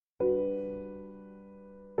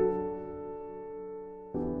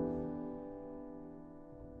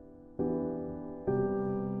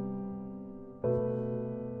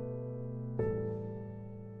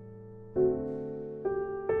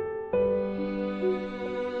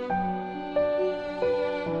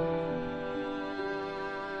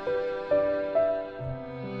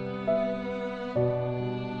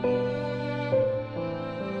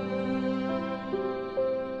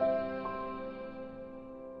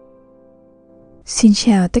Xin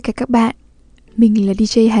chào tất cả các bạn, mình là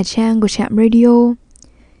DJ Hà Trang của Trạm Radio.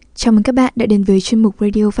 Chào mừng các bạn đã đến với chuyên mục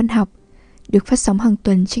Radio Văn học được phát sóng hàng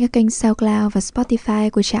tuần trên các kênh SoundCloud và Spotify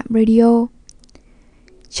của Trạm Radio.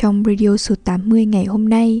 Trong radio số 80 ngày hôm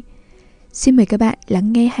nay, xin mời các bạn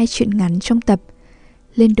lắng nghe 2 truyện ngắn trong tập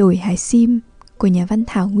Lên đồi hái sim của nhà văn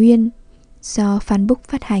Thảo Nguyên do Phan Book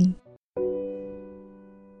phát hành.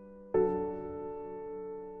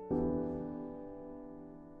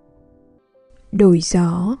 Đổi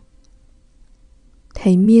gió.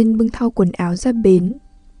 Thấy Miên bưng thau quần áo ra bến,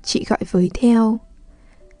 chị gọi với theo: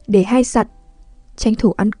 để hai giặt, tranh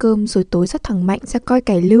thủ ăn cơm rồi tối dắt thằng Mạnh ra coi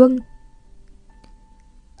cải lương.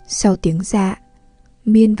 Sau tiếng dạ,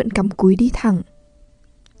 Miên vẫn cắm cúi đi thẳng.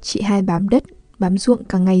 Chị hai bám đất, bám ruộng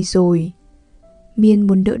cả ngày rồi. Miên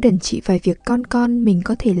muốn đỡ đần chị vài việc con mình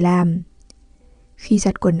có thể làm. Khi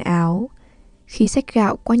giặt quần áo, khi xách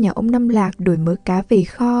gạo qua nhà ông Năm Lạc đổi mớ cá về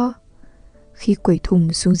kho, khi quẩy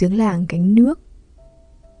thùng xuống giếng làng gánh nước.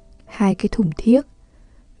 2 cái thùng thiếc,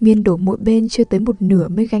 Miên đổ mỗi bên chưa tới một nửa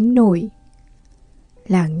mới gánh nổi.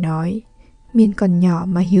 Làng nói Miên còn nhỏ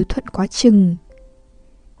mà hiếu thuận quá chừng.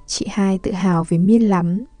 Chị hai tự hào về Miên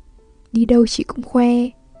lắm, đi đâu chị cũng khoe.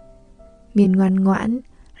 Miên ngoan ngoãn,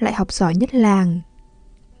 lại học giỏi nhất làng.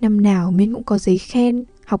 Năm nào Miên cũng có giấy khen,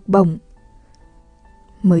 học bổng.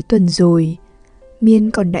 Mới tuần rồi,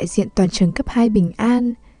 Miên còn đại diện toàn trường cấp 2 Bình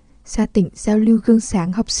An ra tỉnh giao lưu gương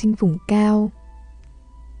sáng học sinh vùng cao.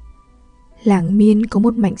 Làng Miên có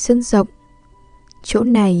một mảnh sân rộng. Chỗ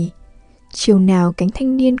này, chiều nào cánh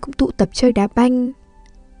thanh niên cũng tụ tập chơi đá banh.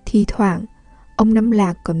 Thi thoảng, ông Năm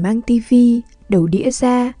Lạc còn mang tivi, đầu đĩa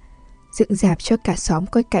ra, dựng rạp cho cả xóm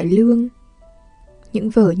coi cải lương. Những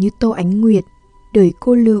vở như Tô Ánh Nguyệt, Đời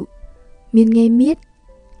Cô Lựu, Miên nghe miết,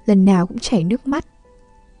 lần nào cũng chảy nước mắt.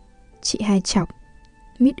 Chị hai chọc: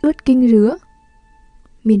 mít ướt kinh rứa.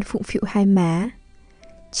 Miên phụng phịu hai má.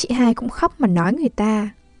 Chị hai cũng khóc mà nói người ta.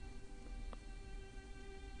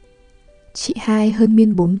 Chị hai hơn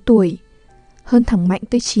Miên 4 tuổi, hơn thằng Mạnh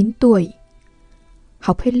tới 9 tuổi.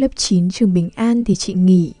 Học hết lớp 9 trường Bình An thì chị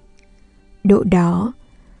nghỉ. Độ đó,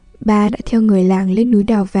 ba đã theo người làng lên núi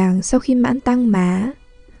Đào Vàng sau khi mãn tang má.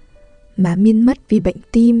 Má Miên mất vì bệnh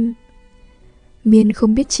tim. Miên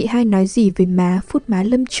không biết chị hai nói gì với má phút má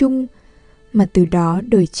lâm chung, mà từ đó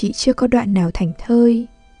đời chị chưa có đoạn nào thảnh thơi.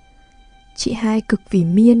 Chị hai cực vì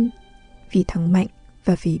Miên, vì thằng Mạnh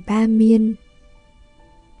và vì ba Miên.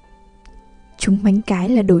 Chúng mánh cái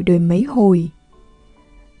là đổi đời mấy hồi.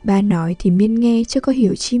 Ba nói thì Miên nghe chưa có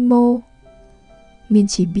hiểu chi mô. Miên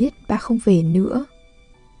chỉ biết ba không về nữa.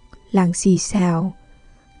 Làng xì xào,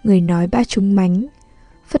 người nói ba trúng mánh,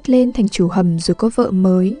 phất lên thành chủ hầm rồi có vợ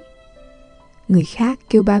mới. Người khác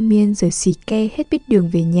kêu ba Miên giờ xì ke hết biết đường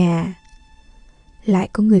về nhà. Lại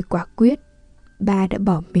có người quả quyết, ba đã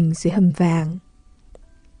bỏ mình dưới hầm vàng.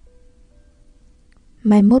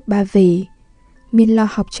 Mai mốt ba về, Miên lo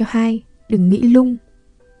học cho hai, đừng nghĩ lung.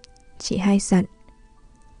 Chị hai dặn.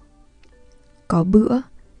 Có bữa,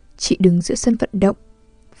 chị đứng giữa sân vận động,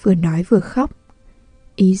 vừa nói vừa khóc.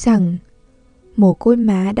 Ý rằng, mồ côi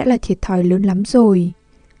má đã là thiệt thòi lớn lắm rồi.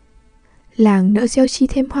 Làng nỡ gieo chi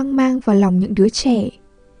thêm hoang mang vào lòng những đứa trẻ.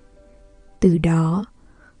 Từ đó,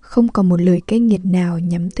 không còn một lời cay nghiệt nào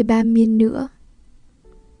nhắm tới ba Miên nữa.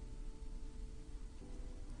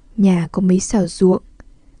 Nhà có mấy xào ruộng,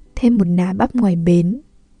 thêm một nà bắp ngoài bến.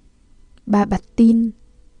 Ba bặt tin,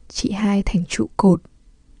 chị hai thành trụ cột.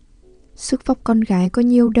 Sức vóc con gái có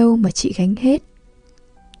nhiêu đâu mà chị gánh hết.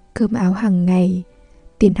 Cơm áo hàng ngày,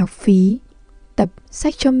 tiền học phí, tập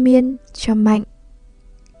sách cho Miên, cho Mạnh.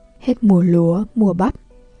 Hết mùa lúa, mùa bắp,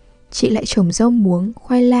 chị lại trồng rau muống,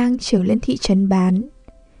 khoai lang trở lên thị trấn bán.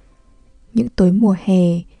 Những tối mùa hè,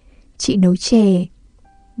 chị nấu chè,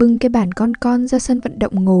 bưng cái bàn con ra sân vận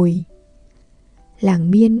động ngồi.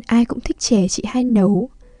 Làng Miên ai cũng thích chè chị hai nấu.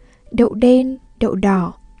 Đậu đen, đậu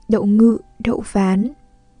đỏ, đậu ngự, đậu ván.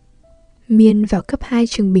 Miên vào cấp 2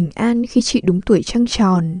 trường Bình An khi chị đúng tuổi trăng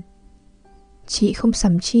tròn. Chị không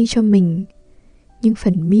sắm chi cho mình, nhưng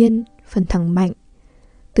phần Miên, phần thằng Mạnh,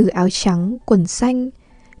 từ áo trắng, quần xanh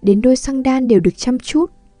đến đôi xăng đan đều được chăm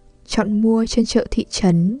chút, chọn mua trên chợ thị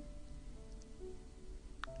trấn.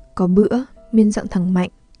 Có bữa, Miên dặn thằng Mạnh: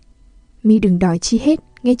 mi đừng đòi chi hết,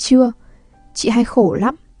 nghe chưa? Chị hai khổ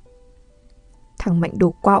lắm. Thằng Mạnh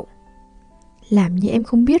đổ quạo: làm như em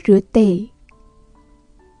không biết rứa tể.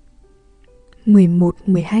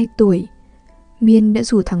 11-12 tuổi, Miên đã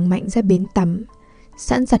rủ thằng Mạnh ra bến tắm,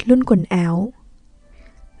 sẵn giặt luôn quần áo.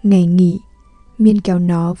 Ngày nghỉ, Miên kéo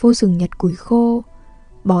nó vô rừng nhặt củi khô,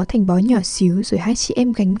 bó thành bó nhỏ xíu rồi hai chị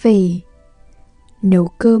em gánh về. Nấu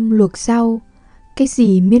cơm, luộc rau, cái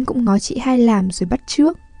gì Miên cũng ngó chị hai làm rồi bắt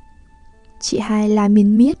chước. Chị hai la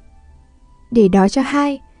Miên miết. Để đó cho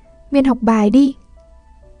hai, Miên học bài đi.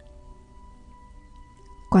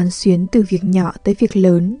 Quán xuyến từ việc nhỏ tới việc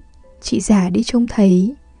lớn, chị già đi trông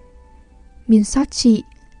thấy. Miên xót chị,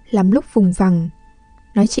 lắm lúc vùng vằng,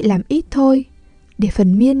 nói chị làm ít thôi, để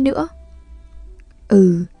phần Miên nữa.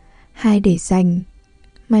 Hai để dành,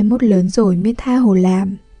 mai mốt lớn rồi Miên tha hồ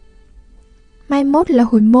làm. Mai mốt là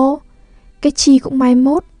hồi mô, cái chi cũng mai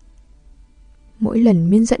mốt. Mỗi lần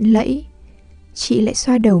Miên giận lẫy, chị lại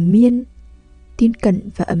xoa đầu Miên, tin cẩn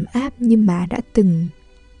và ấm áp như má đã từng.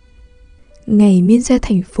 Ngày Miên ra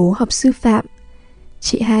thành phố học sư phạm,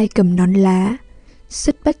 chị hai cầm nón lá,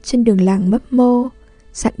 sứt bất trên đường làng mấp mô,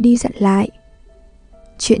 dặn đi dặn lại.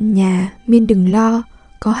 Chuyện nhà Miên đừng lo,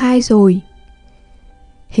 có hai rồi.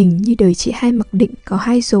 Hình như đời chị hai mặc định có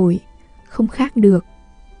hai rồi, không khác được.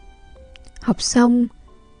 Học xong,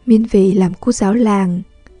 Miên về làm cô giáo làng.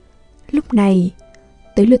 Lúc này,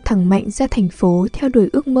 tới lượt thằng Mạnh ra thành phố theo đuổi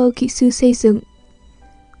ước mơ kỹ sư xây dựng.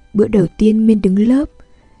 Bữa đầu tiên Miên đứng lớp,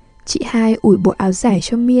 chị hai ủi bộ áo dài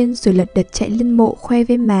cho Miên rồi lật đật chạy lên mộ khoe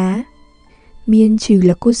với má. Miên trừ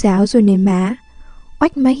là cô giáo rồi nè má,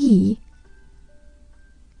 oách má hỉ.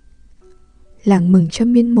 Làng mừng cho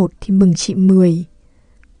Miên 1 thì mừng chị 10.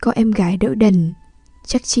 Có em gái đỡ đần,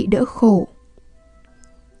 chắc chị đỡ khổ.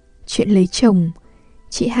 Chuyện lấy chồng,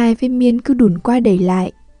 chị hai với Miên cứ đùn qua đẩy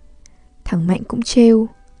lại. Thằng Mạnh cũng trêu,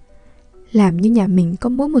 làm như nhà mình có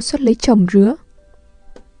mỗi một suất lấy chồng rứa.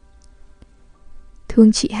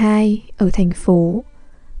 Thương chị hai, ở thành phố,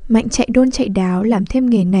 Mạnh chạy đôn chạy đáo làm thêm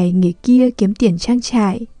nghề này nghề kia kiếm tiền trang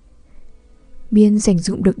trải. Miên dành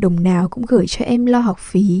dụm được đồng nào cũng gửi cho em lo học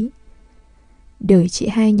phí. Đời chị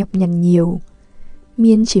hai nhọc nhằn nhiều,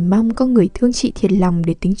 Miên chỉ mong có người thương chị thiệt lòng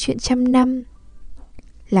để tính chuyện trăm năm.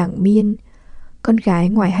 Làng Miên, con gái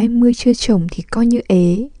ngoài 20 chưa chồng thì coi như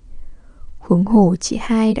ế. Huống hồ chị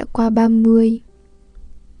hai đã qua 30.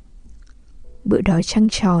 Bữa đó trăng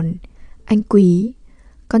tròn, anh Quý,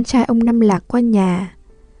 con trai ông Năm Lạc qua nhà,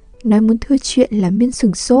 nói muốn thưa chuyện là Miên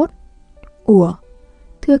sửng sốt. Ủa,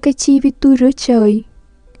 thưa cái chi với tôi rứa trời.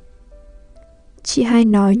 Chị hai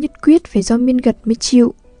nói nhất quyết phải do Miên gật mới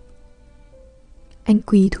chịu. Anh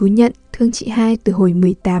Quý thú nhận thương chị hai từ hồi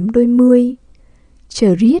 18 đôi mươi.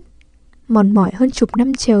 Chờ riết, mòn mỏi hơn chục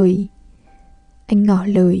năm trời. Anh ngỏ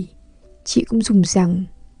lời, chị cũng dùng rằng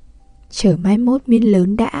chờ mai mốt Miên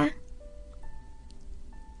lớn đã.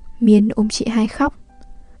 Miên ôm chị hai khóc.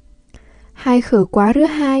 Hai khở quá rứa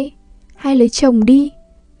hai lấy chồng đi,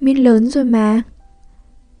 Miên lớn rồi mà.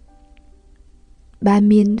 Ba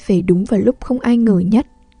Miên về đúng vào lúc không ai ngờ nhất.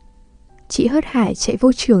 Chị hớt hải chạy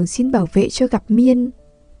vô trường xin bảo vệ cho gặp Miên.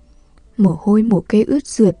 Mồ hôi mồ kê ướt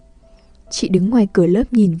rượt, chị đứng ngoài cửa lớp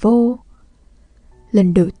nhìn vô.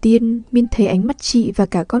 Lần đầu tiên Miên thấy ánh mắt chị và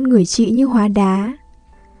cả con người chị như hóa đá.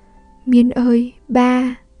 Miên ơi,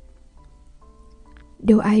 ba.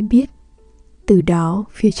 Đâu ai biết, từ đó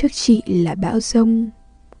phía trước chị là bão giông.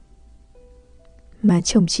 Má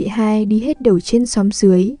chồng chị hai đi hết đầu trên xóm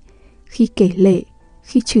dưới, khi kể lể,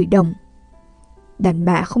 khi chửi đồng. Đàn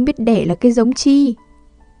bà không biết đẻ là cái giống chi.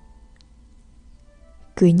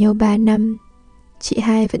 Cưới nhau 3 năm, chị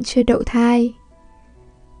hai vẫn chưa đậu thai.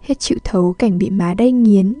 Hết chịu thấu cảnh bị má đay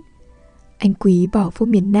nghiến, anh Quý bỏ vô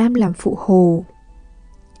miền Nam làm phụ hồ.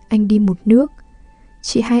 Anh đi một nước,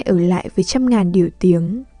 chị hai ở lại với 100.000 điều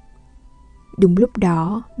tiếng. Đúng lúc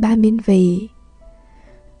đó ba Miên về.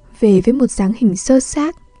 Về với một dáng hình sơ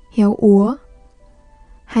xác, héo úa.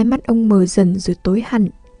 Hai mắt ông mờ dần rồi tối hẳn.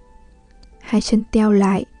 Hai chân teo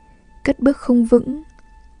lại, cất bước không vững.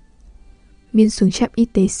 Miên xuống trạm y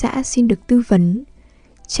tế xã xin được tư vấn,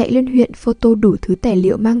 chạy lên huyện photo đủ thứ tài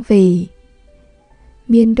liệu mang về.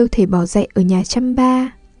 Miên đâu thể bỏ dạy ở nhà chăm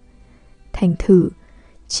ba. Thành thử,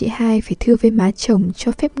 chị hai phải thưa với má chồng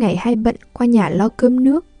cho phép ngày hai bận qua nhà lo cơm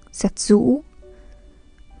nước, giặt giũ.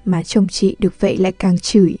 Má chồng chị được vậy lại càng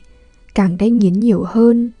chửi, càng đay nghiến nhiều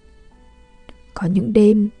hơn. Có những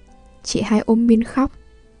đêm, chị hai ôm Miên khóc.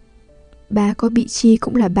 Ba có bị chi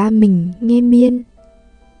cũng là ba mình, nghe Miên.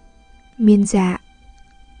 Miên dạ.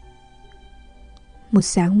 Một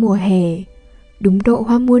sáng mùa hè, đúng độ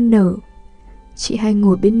hoa muôn nở, chị hai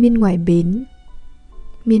ngồi bên Miên ngoài bến.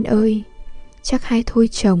 Miên ơi, chắc hai thôi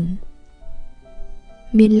chồng.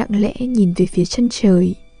 Miên lặng lẽ nhìn về phía chân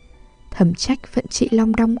trời, thầm trách phận chị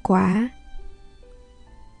long đong quá.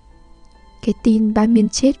 Cái tin ba Miên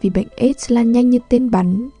chết vì bệnh AIDS lan nhanh như tên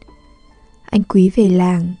bắn. Anh Quý về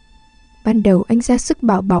làng. Ban đầu anh ra sức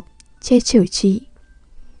bảo bọc, che chở chị.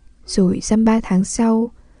 Rồi dăm 3 tháng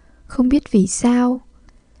sau, không biết vì sao,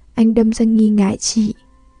 anh đâm ra nghi ngại chị.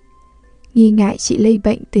 Nghi ngại chị lây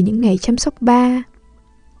bệnh từ những ngày chăm sóc ba.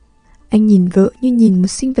 Anh nhìn vợ như nhìn một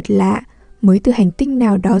sinh vật lạ mới từ hành tinh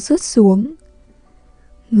nào đó rớt xuống.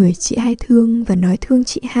 Người chị hai thương và nói thương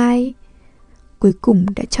chị hai cuối cùng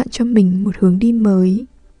đã chọn cho mình một hướng đi mới.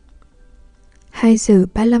 2 giờ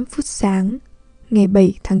 35 phút sáng, ngày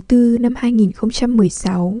 7 tháng 4 năm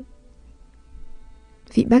 2016.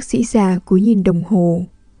 Vị bác sĩ già cúi nhìn đồng hồ.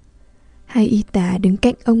 2 y tá đứng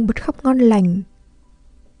cạnh ông bật khóc ngon lành.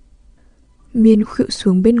 Miên khuỵu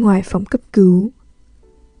xuống bên ngoài phòng cấp cứu.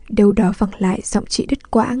 Đâu đó vẳng lại giọng chị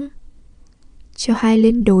đứt quãng. Cho hai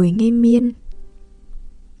lên đồi nghe Miên.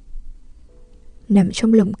 Nằm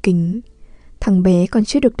trong lồng kính, thằng bé còn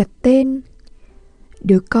chưa được đặt tên.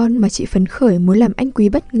 Đứa con mà chị phấn khởi muốn làm anh Quý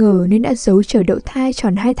bất ngờ nên đã giấu chờ đậu thai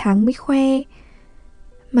tròn 2 tháng mới khoe.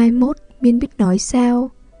 Mai mốt Miên biết nói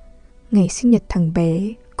sao. Ngày sinh nhật thằng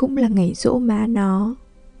bé cũng là ngày giỗ má nó.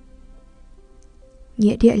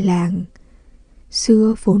 Nghĩa địa làng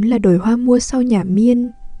xưa vốn là đồi hoa mua sau nhà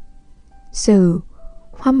Miên. Giờ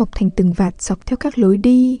hoa mọc thành từng vạt dọc theo các lối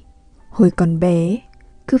đi. Hồi còn bé,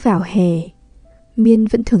 cứ vào hè, Miên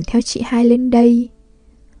vẫn thường theo chị hai lên đây.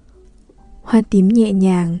 Hoa tím nhẹ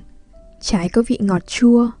nhàng, trái có vị ngọt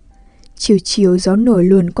chua. Chiều chiều gió nổi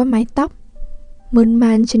luồn qua mái tóc, mơn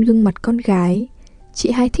man trên gương mặt con gái.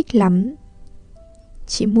 Chị hai thích lắm.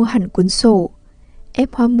 Chị mua hẳn cuốn sổ,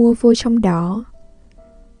 ép hoa mua vô trong đó.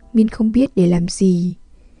 Miên không biết để làm gì,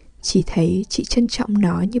 chỉ thấy chị trân trọng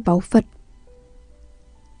nó như báu vật.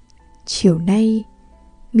 Chiều nay,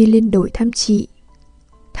 Miên lên đồi thăm chị.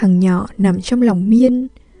 Thằng nhỏ nằm trong lòng Miên,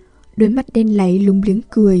 đôi mắt đen láy lúng liếng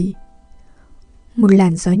cười. Một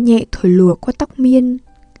làn gió nhẹ thổi lùa qua tóc Miên,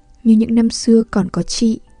 như những năm xưa còn có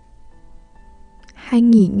chị. Hai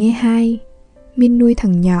nghỉ nghe hai, Miên nuôi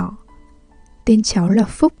thằng nhỏ. Tên cháu là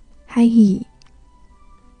Phúc, hai hỉ.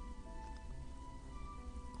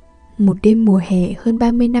 Một đêm mùa hè hơn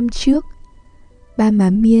 30 năm trước, ba má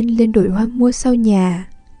Miên lên đồi hoa mua sau nhà.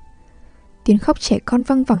 Tiếng khóc trẻ con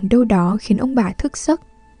văng vẳng đâu đó khiến ông bà thức giấc.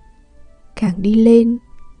 Càng đi lên,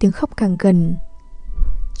 tiếng khóc càng gần.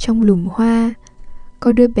 Trong lùm hoa,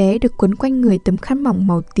 có đứa bé được quấn quanh người tấm khăn mỏng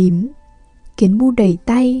màu tím. Kiến bu đầy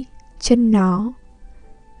tay, chân nó.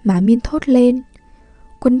 Má Miên thốt lên: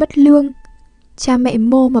 Quân bất lương, cha mẹ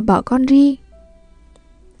mô mà bỏ con đi.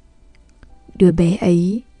 Đứa bé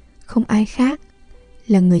ấy không ai khác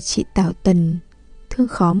là người chị Tảo Tần, thương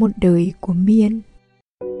khó một đời của Miên.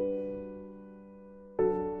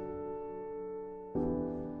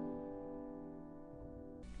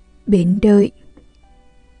 Bến đợi.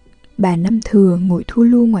 Bà Năm Thừa ngồi thu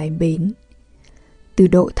lu ngoài bến. Từ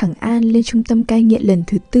độ thằng An lên trung tâm cai nghiện lần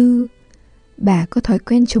thứ 4, bà có thói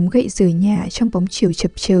quen chống gậy rời nhà trong bóng chiều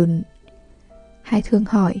chập chờn. Hai Thương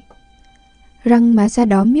hỏi: Răng má ra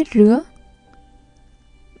đó miết rứa?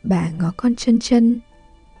 Bà ngó con chân chân,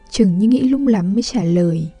 chừng như nghĩ lung lắm mới trả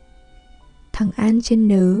lời: Thằng An trên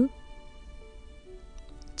nớ.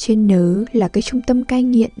 Trên nớ là cái trung tâm cai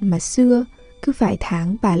nghiện mà xưa cứ vài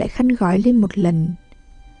tháng bà lại khăn gói lên một lần.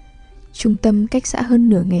 Trung tâm cách xã hơn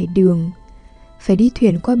nửa ngày đường, phải đi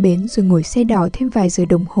thuyền qua bến rồi ngồi xe đò thêm vài giờ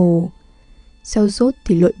đồng hồ. Sau dốt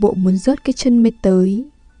thì lội bộ muốn rớt cái chân mới tới.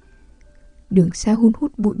 Đường xa hun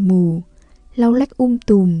hút bụi mù, lau lách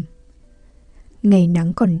tùm. Ngày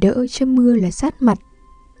nắng còn đỡ chứ mưa là sát mặt,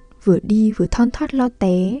 vừa đi vừa thon thót lo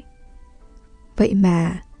té. Vậy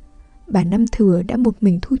mà bà Năm Thừa đã một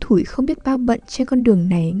mình thui thủi không biết bao bận trên con đường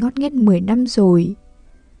này ngót nghét 10 năm rồi.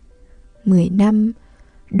 10 năm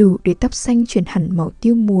đủ để tóc xanh chuyển hẳn màu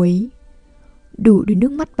tiêu muối, đủ để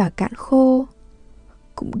nước mắt bà cạn khô,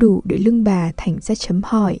 cũng đủ để lưng bà thành ra chấm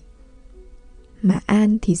hỏi. Mà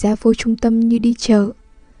An thì ra vô trung tâm như đi chợ,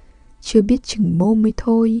 chưa biết chừng mô mới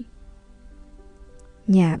thôi.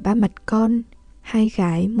 Nhà 3 mặt con, 2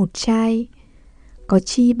 gái 1 trai, có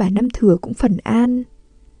chi bà Năm Thừa cũng phần an.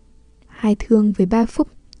 Hai Thương với ba Phúc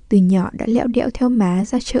từ nhỏ đã lẽo đẽo theo má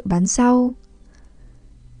ra chợ bán rau.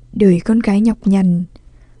 Đời con gái nhọc nhằn,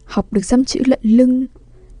 học được dăm chữ lận lưng,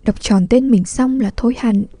 đọc tròn tên mình xong là thôi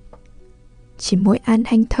hẳn. Chỉ mỗi An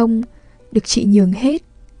hanh thông được chị nhường hết,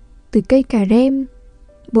 từ cây cà rem,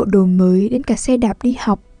 bộ đồ mới đến cả xe đạp đi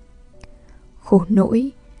học. Khổ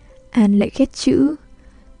nỗi An lại ghét chữ,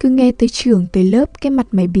 cứ nghe tới trường tới lớp cái mặt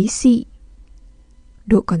mày bí xị.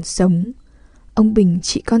 Độ còn sống, ông Bình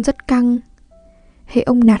chị con rất căng. Hễ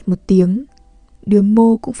ông nạt một tiếng, đứa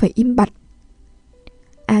mô cũng phải im bặt.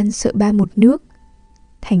 An sợ ba một nước,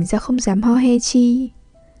 thành ra không dám ho he chi.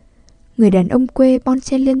 Người đàn ông quê bon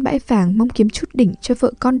chen lên bãi vàng mong kiếm chút đỉnh cho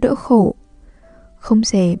vợ con đỡ khổ, không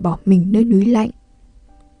dè bỏ mình nơi núi lạnh.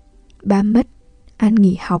 Ba mất, An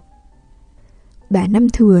nghỉ học. Bà Năm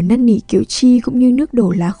Thừa năn nỉ kiểu chi cũng như nước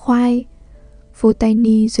đổ lá khoai, vô tay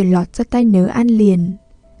ni rồi lọt ra tay nớ An liền.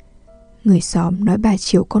 Người xóm nói bà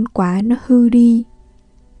chiều con quá, nó hư đi.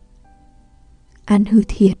 An hư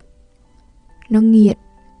thiệt. Nó nghiện.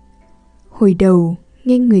 Hồi đầu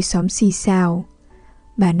nghe người xóm xì xào,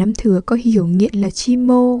 bà Năm Thừa có hiểu nghiện là chi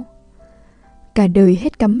mô. Cả đời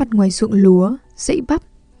hết cắm mặt ngoài ruộng lúa, dãy bắp,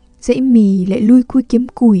 dãy mì, lại lui cui kiếm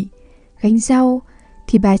củi, gánh rau,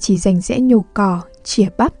 thì bà chỉ rành rẽ nhổ cỏ, chỉa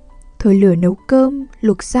bắp, thổi lửa nấu cơm,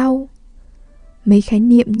 luộc rau. Mấy khái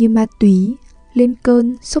niệm như ma túy, lên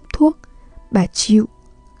cơn, xốc thuốc, bà chịu.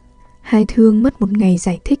 Hai Thương mất một ngày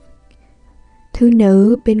giải thích. Thư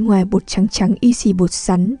nớ bên ngoài bột trắng trắng y xì bột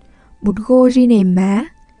sắn, bột goji này má.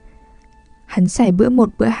 Hắn xài bữa một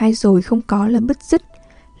bữa hai rồi không có là bứt rứt,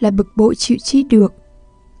 là bực bội chịu chi được.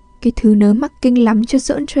 Cái thứ nớ mắc kinh lắm cho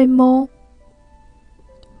giỡn chơi mô.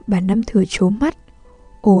 Bà Năm Thừa trố mắt.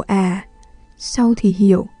 Ồ à, sau thì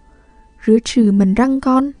hiểu. Rứa trừ mần răng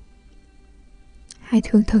con. Hai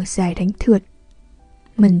Thương thở dài đánh thượt.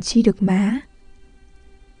 Mần chi được má.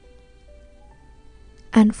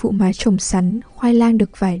 An phụ má trồng sắn, khoai lang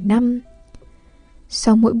được vài năm.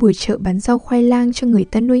 Sau mỗi buổi chợ bán rau khoai lang cho người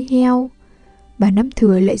ta nuôi heo, bà Năm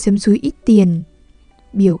Thừa lại giấm dúi ít tiền,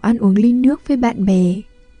 biểu ăn uống ly nước với bạn bè.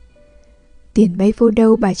 Tiền bay vô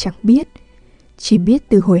đâu bà chẳng biết. Chỉ biết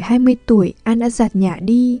từ hồi 20 tuổi An đã dạt nhả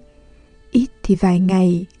đi. Ít thì vài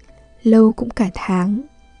ngày, lâu cũng cả tháng.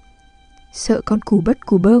 Sợ con củ bất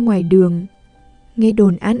củ bơ ngoài đường, nghe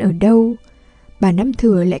đồn An ở đâu, bà Năm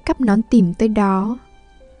Thừa lại cắp nón tìm tới đó.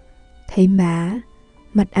 Thấy má,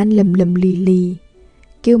 mặt An lầm lầm lì lì,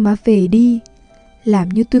 kêu má về đi, làm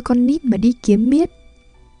như tôi con nít mà đi kiếm miết.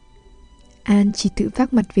 An chỉ tự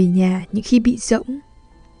vác mặt về nhà những khi bị rỗng.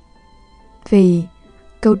 Về,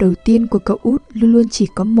 câu đầu tiên của cậu út luôn luôn chỉ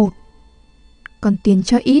có một: còn tiền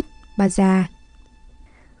cho ít, bà già.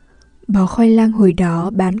 Bó khoai lang hồi đó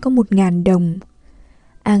bán có 1.000 đồng,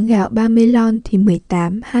 áng gạo 30 lon thì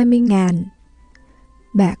 18-20 ngàn.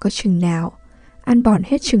 Bà có chừng nào, An bòn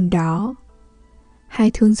hết chừng đó.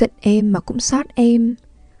 Hai Thương giận em mà cũng xót em.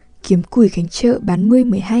 Kiếm củi gánh chợ bán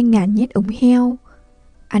 10-12 ngàn nhét ống heo,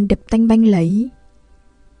 An đập tanh banh lấy.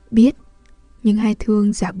 Biết, nhưng Hai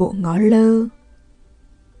Thương giả bộ ngó lơ.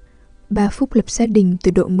 Ba Phúc lập gia đình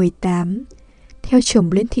từ độ 18, theo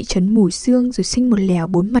chồng lên thị trấn Mù Sương rồi sinh một lèo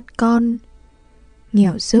 4 mặt con.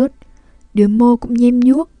 Nghèo rớt, đứa mô cũng nhem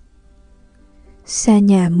nhuốc. Xa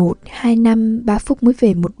nhà 1-2 năm, ba Phúc mới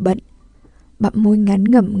về một bận. Bặm môi ngắn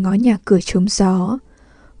ngẩm ngó nhà cửa trống gió,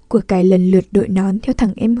 của cải lần lượt đội nón theo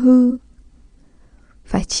thằng em hư.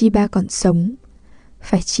 Phải chi ba còn sống,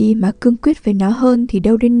 phải chi má cương quyết với nó hơn thì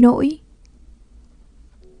đâu đến nỗi.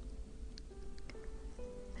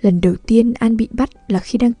 Lần đầu tiên An bị bắt là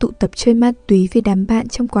khi đang tụ tập chơi ma túy với đám bạn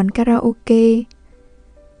trong quán karaoke.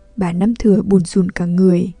 Bà Năm Thừa bùn rùn cả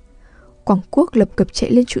người, quẳng cuốc lập cập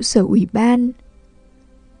chạy lên trụ sở ủy ban.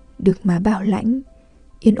 Được má bảo lãnh,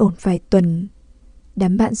 yên ổn vài tuần,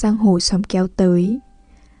 đám bạn giang hồ xóm kéo tới.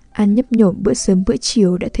 An nhấp nhổm bữa sớm bữa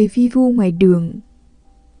chiều đã thấy vi vu ngoài đường.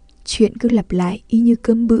 Chuyện cứ lặp lại y như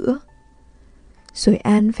cơm bữa. Rồi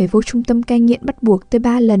An phải vô trung tâm cai nghiện bắt buộc tới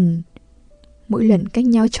 3 lần, mỗi lần cách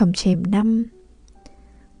nhau chòm chèm năm.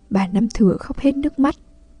 Bà Năm Thừa khóc hết nước mắt.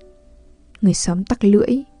 Người xóm tặc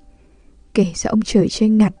lưỡi, kể ra ông trời chơi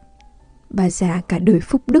ngặt. Bà già cả đời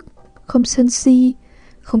phúc đức, không sân si,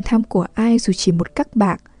 không tham của ai dù chỉ một cắc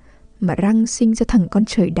bạc, mà răng sinh ra thằng con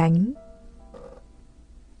trời đánh.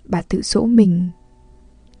 Bà tự dỗ mình,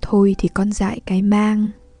 thôi thì con dại cái mang.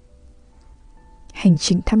 Hành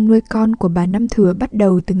trình thăm nuôi con của bà Năm Thừa bắt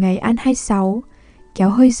đầu từ ngày An 26, kéo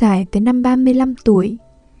hơi dài tới năm 35 tuổi.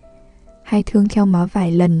 Hai Thương theo má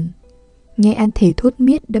vài lần, nghe An thể thốt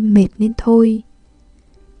miết đâm mệt nên thôi.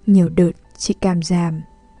 Nhiều đợt chị cảm giảm.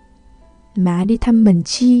 Má đi thăm mần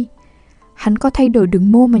chi, hắn có thay đổi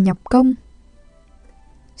đường mô mà nhọc công.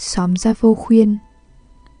 Xóm ra vô khuyên,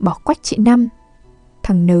 bỏ quách chị Năm,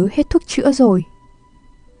 thằng nớ hết thuốc chữa rồi.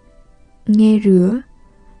 Nghe rứa,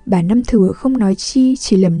 bà Năm Thừa không nói chi,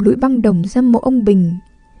 chỉ lầm lũi băng đồng ra mộ ông Bình.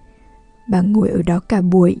 Bà ngồi ở đó cả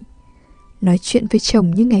buổi, nói chuyện với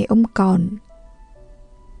chồng như ngày ông còn.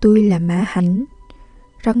 Tôi là má hắn,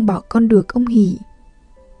 răng bỏ con được ông hỉ.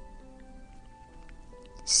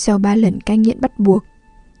 Sau 3 lần cai nghiện bắt buộc,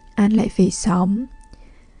 An lại về xóm.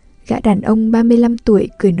 Gã đàn ông 35 tuổi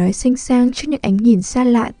cười nói xanh sang trước những ánh nhìn xa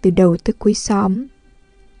lạ từ đầu tới cuối xóm.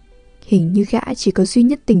 Hình như gã chỉ có duy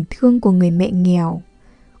nhất tình thương của người mẹ nghèo,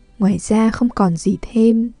 ngoài ra không còn gì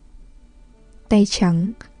thêm. Tay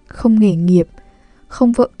trắng, không nghề nghiệp,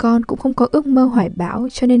 không vợ con, cũng không có ước mơ hoài bão,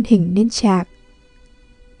 cho nên hình nên chạc.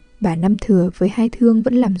 Bà Năm Thừa với Hai Thương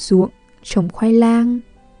vẫn làm ruộng, trồng khoai lang.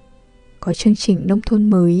 Có chương trình nông thôn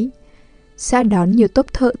mới, xã đón nhiều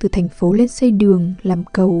tốp thợ từ thành phố lên xây đường, làm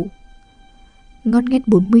cầu. Ngót nghét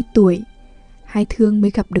 40 tuổi, Hai Thương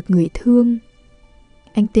mới gặp được người thương.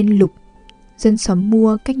 Anh tên Lục, dân xóm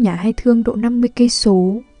Mua cách nhà Hai Thương độ 50 cây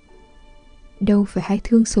số. Đâu phải Hai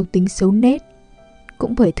Thương xấu tính xấu nết,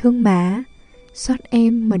 cũng bởi thương má, xót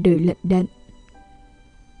em mà đời lận đận.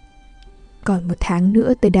 Còn 1 tháng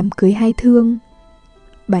nữa tới đám cưới Hai Thương.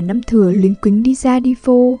 Bà Năm Thừa lính quính đi ra đi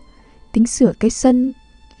vô, tính sửa cái sân,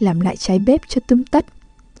 làm lại trái bếp cho tươm tất.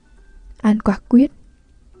 An quả quyết: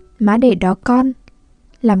 má để đó con,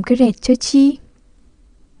 làm cái rẹt cho chi.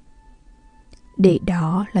 Để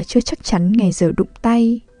đó là chưa chắc chắn ngày giờ đụng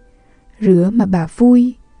tay. Rứa mà bà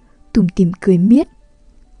vui, tủm tỉm cười miết,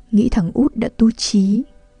 nghĩ thằng út đã tu chí.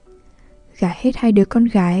 Gả hết 2 đứa con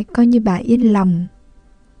gái coi như bà yên lòng.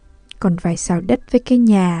 Còn vài xào đất với cái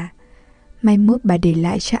nhà, mai mốt bà để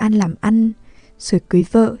lại cho An làm ăn, rồi cưới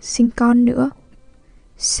vợ sinh con nữa.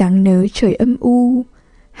 Sáng nớ trời âm u,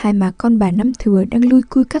 2 má con bà Năm Thừa đang lui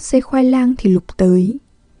cui cắt dây khoai lang thì Lục tới.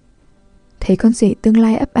 Thấy con rể tương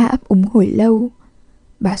lai ấp a ấp úng hồi lâu,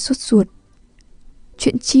 bà sốt ruột: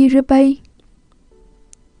 chuyện chi rứa bây?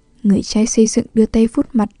 Người trai xây dựng đưa tay vuốt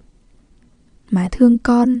mặt: má thương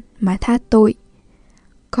con, má tha tội.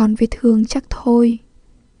 Con với Thương chắc thôi.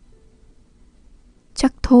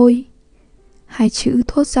 Chắc thôi, 2 chữ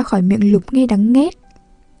thốt ra khỏi miệng Lục nghe đắng nghét.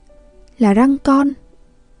 Là răng con?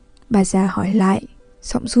 Bà già hỏi lại,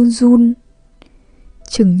 giọng run run.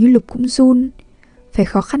 Chừng như Lục cũng run, phải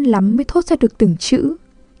khó khăn lắm mới thốt ra được từng chữ,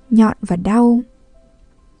 nhọn và đau.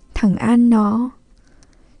 Thằng An nó...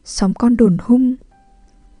 Xóm con đồn hung.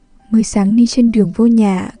 Mới sáng đi trên đường vô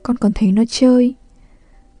nhà, con còn thấy nó chơi.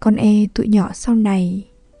 Con tụi nhỏ sau này.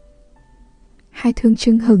 Hai Thương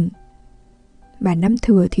chưng hửng. Bà Năm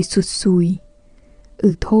Thừa thì sụt sùi.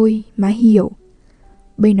 Thôi, má hiểu.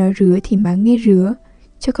 Bây nói rứa thì má nghe rứa,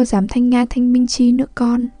 chứ có dám thanh nga thanh minh chi nữa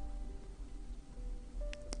con.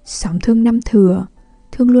 Xóm Thương Năm Thừa,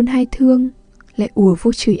 thương luôn Hai Thương, lại ùa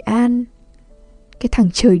vô chửi An. Cái thằng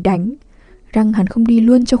trời đánh, răng hắn không đi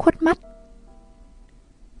luôn cho khuất mắt.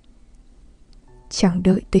 Chẳng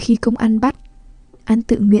đợi tới khi công an bắt, An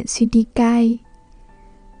tự nguyện xin đi cai.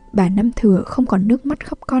 Bà Năm Thừa không còn nước mắt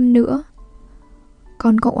khóc con nữa.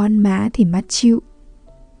 Con có oan má thì má chịu.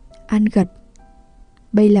 An gật.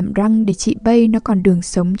 Bây làm răng để chị Bây nó còn đường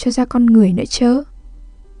sống cho ra con người nữa chớ.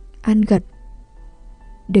 An gật.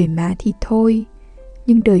 Đời má thì thôi,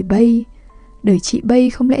 nhưng đời Bây, đời chị Bây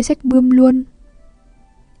không lẽ rách bươm luôn.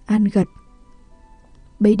 An gật.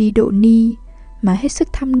 Bây đi độ ni, má hết sức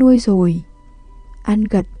thăm nuôi rồi. An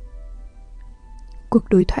gật. Cuộc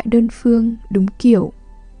đối thoại đơn phương đúng kiểu.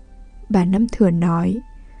 Bà Năm Thừa nói,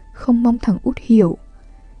 không mong thằng út hiểu,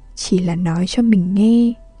 chỉ là nói cho mình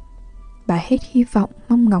nghe. Bà hết hy vọng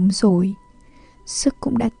mong ngóng rồi, sức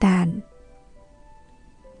cũng đã tàn.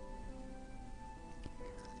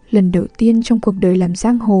 Lần đầu tiên trong cuộc đời làm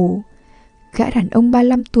giang hồ, gã đàn ông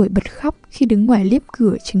 35 tuổi bật khóc khi đứng ngoài liếp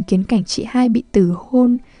cửa chứng kiến cảnh chị hai bị từ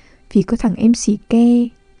hôn vì có thằng em xì ke.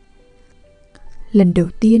 Lần đầu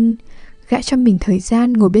tiên, gã cho mình thời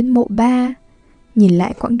gian ngồi bên mộ ba, nhìn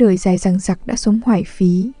lại quãng đời dài dằng dặc đã sống hoài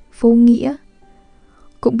phí, vô nghĩa.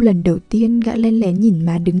 Cũng lần đầu tiên gã len lén nhìn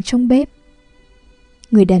má đứng trong bếp.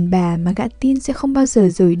 Người đàn bà mà gã tin sẽ không bao giờ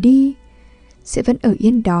rời đi, sẽ vẫn ở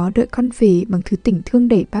yên đó đợi con về bằng thứ tình thương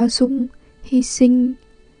đầy bao dung, hy sinh.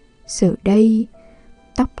 Giờ đây,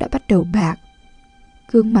 tóc đã bắt đầu bạc,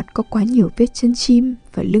 gương mặt có quá nhiều vết chân chim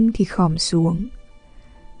và lưng thì khòm xuống.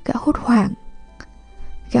 Gã hốt hoảng,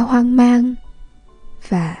 gã hoang mang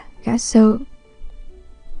và gã sợ.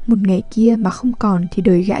 Một ngày kia mà không còn thì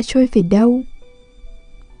đời gã trôi về đâu.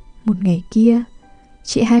 Một ngày kia,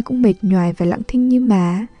 chị hai cũng mệt nhoài và lặng thinh như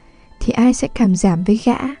má, thì ai sẽ cảm giảm với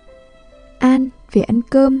gã? An, về ăn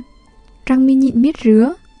cơm, răng mi nhịn miết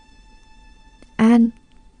rứa. An,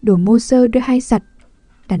 đồ mô sơ đưa hai giặt,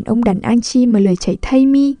 đàn ông đàn anh chi mà lời chảy thay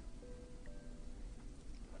mi.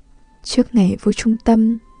 Trước ngày vô trung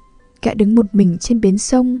tâm, gã đứng một mình trên bến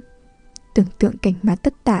sông, tưởng tượng cảnh má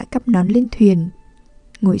tất tả cắp nón lên thuyền,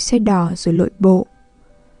 ngồi xe đò rồi lội bộ.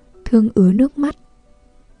 Thương ứa nước mắt.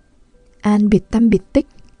 An biệt tăm biệt tích,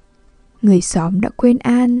 người xóm đã quên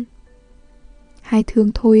An. Hai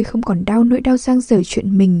Thương thôi không còn đau nỗi đau dang dở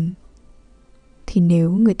chuyện mình. Thì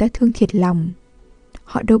nếu người ta thương thiệt lòng,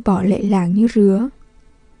 họ đâu bỏ lệ làng như rứa.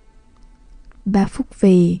 Ba Phúc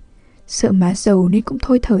về, sợ má giàu nên cũng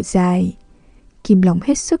thôi thở dài, kìm lòng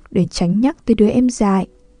hết sức để tránh nhắc tới đứa em dại.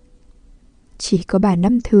 Chỉ có bà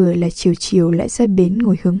Năm Thừa là chiều chiều lại ra bến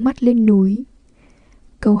ngồi hướng mắt lên núi.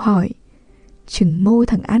 Câu hỏi chừng mô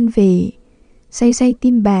thằng An về day day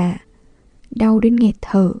tim bà, đau đến nghẹt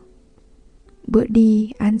thở. Bữa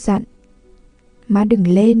đi An dặn, má đừng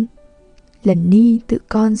lên, lần ni tự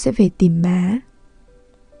con sẽ về tìm má.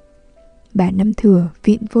 Bà Năm Thừa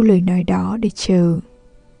vịn vô lời nói đó để chờ.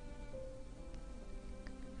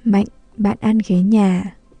 Mạnh, bạn An ghé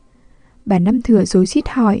nhà. Bà Năm Thừa rối rít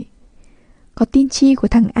hỏi: có tin chi của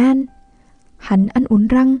thằng An? Hắn ăn uốn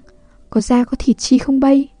răng, có da có thịt chi không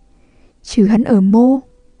bay? Chứ hắn ở mô.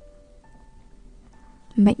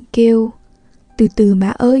 Mạnh kêu: từ từ má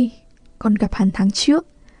ơi, con gặp hắn tháng trước,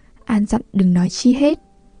 An dặn đừng nói chi hết.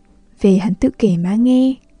 Về hắn tự kể má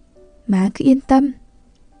nghe, má cứ yên tâm.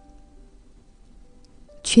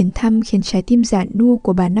 Chuyến thăm khiến trái tim già nua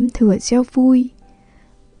của bà Năm Thừa reo vui.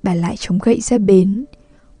 Bà lại chống gậy ra bến,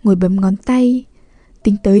 ngồi bấm ngón tay,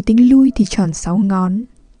 tính tới tính lui thì tròn 6 ngón.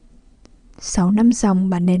 6 năm dòng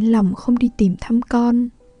bà nén lòng không đi tìm thăm con.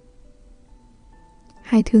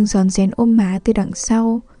 Hai Thương rón rén ôm má từ đằng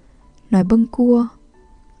sau, nói bâng cua: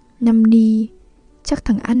 năm ni, chắc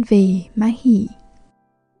thằng An về má hỉ.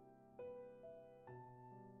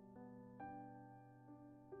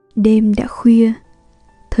 Đêm đã khuya,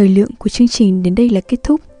 thời lượng của chương trình đến đây là kết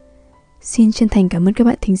thúc. Xin chân thành cảm ơn các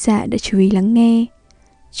bạn thính giả đã chú ý lắng nghe.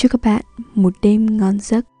 Chúc các bạn một đêm ngon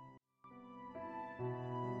giấc.